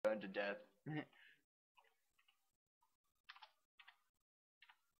to death.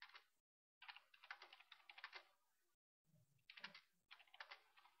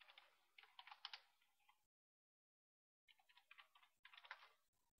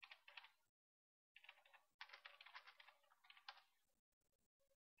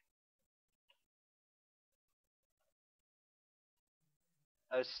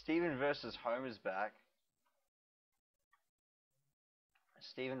 Steven versus Homer's back.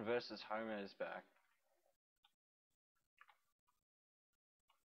 Steven versus Homer is back.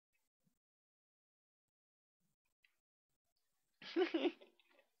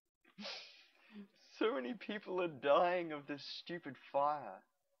 So many people are dying of this stupid fire.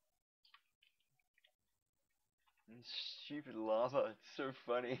 And stupid lava, it's so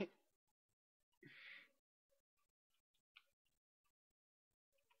funny.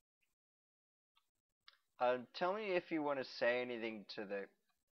 Tell me if you want to say anything to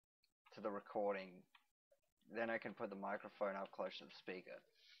the recording. Then I can put the microphone up close to the speaker.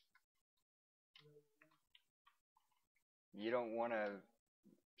 You don't want to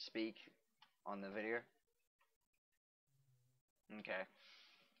speak on the video? Okay.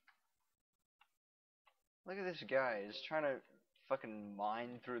 Look at this guy. He's trying to fucking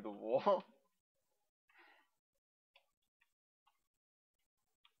mine through the wall.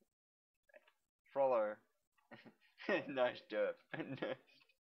 Frollo. Nice derp.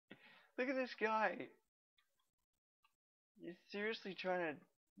 Look at this guy. He's seriously trying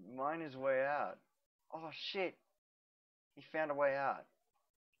to mine his way out. Oh shit. He found a way out.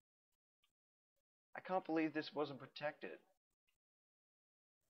 I can't believe this wasn't protected.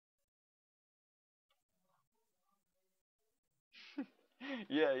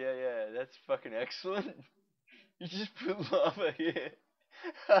 Yeah, that's fucking excellent. You just put lava here.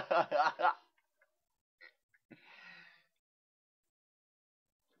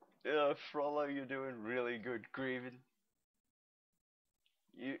 Yeah, Frollo, you're doing really good, Grievin.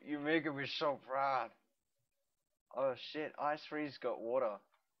 You're making me so proud. Oh shit, Ice Freeze got water.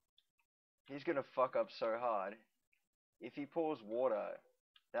 He's gonna fuck up so hard. If he pours water,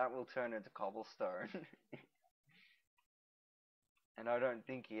 that will turn into cobblestone. And I don't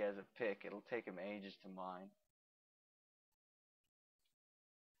think he has a pick. It'll take him ages to mine.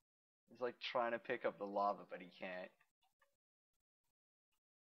 He's like trying to pick up the lava, but he can't.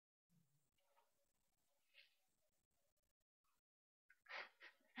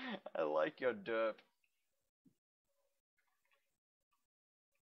 I like your derp.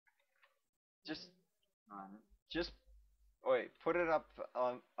 Just, just wait. Put it up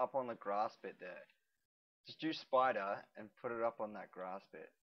on the grass bit there. Just do spider and put it up on that grass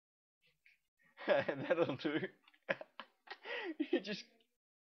bit. That'll do. You just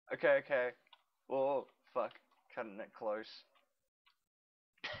okay. Oh fuck, cutting it close.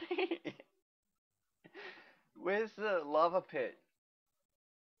 Where's the lava pit?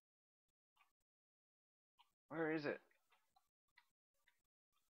 Where is it?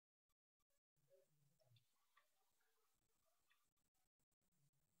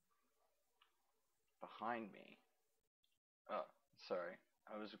 Behind me. Oh, sorry.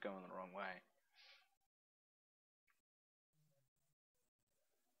 I was going the wrong way.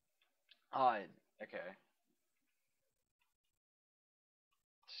 Oh, okay.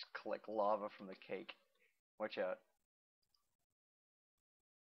 Just collect lava from the cake. Watch out.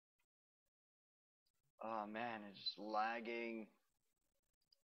 Oh man, it's just lagging.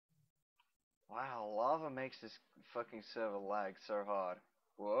 Wow, lava makes this fucking server lag so hard.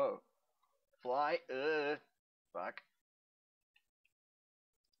 Whoa. Fly, fuck.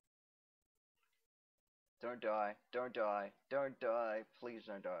 Don't die, don't die, don't die, please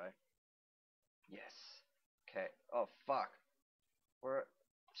don't die. Yes. Okay, oh fuck.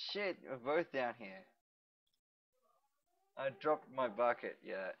 Shit, we're both down here. I dropped my bucket,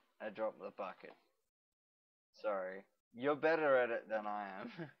 yeah, I dropped the bucket. Sorry. You're better at it than I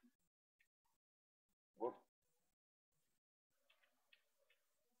am. Whoop.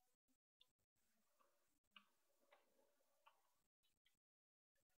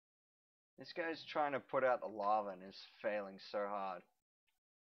 This guy's trying to put out the lava and is failing so hard.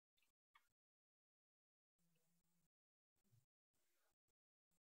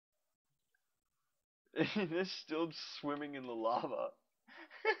 They're still swimming in the lava.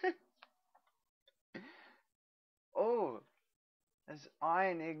 Oh, there's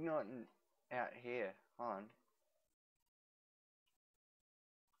iron igniting out here. Hold on.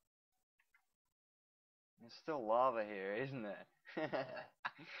 There's still lava here, isn't there?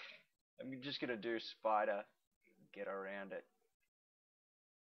 I'm just gonna do spider. Get around it.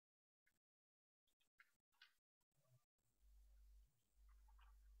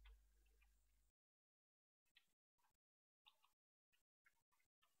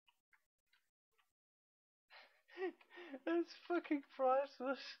 That's fucking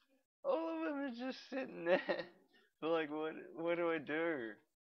priceless. All of them are just sitting there. They're like, what do I do?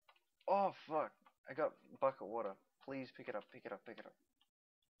 Oh fuck! I got bucket water. Please pick it up, pick it up, pick it up.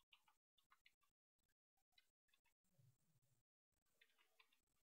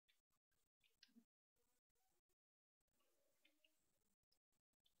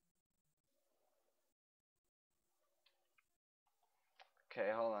 Okay,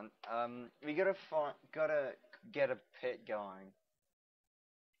 hold on. We gotta get a pit going.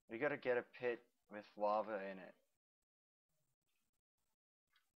 We gotta get a pit with lava in it.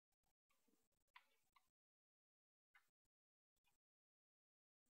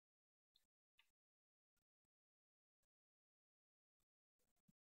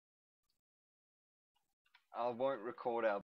 I won't record our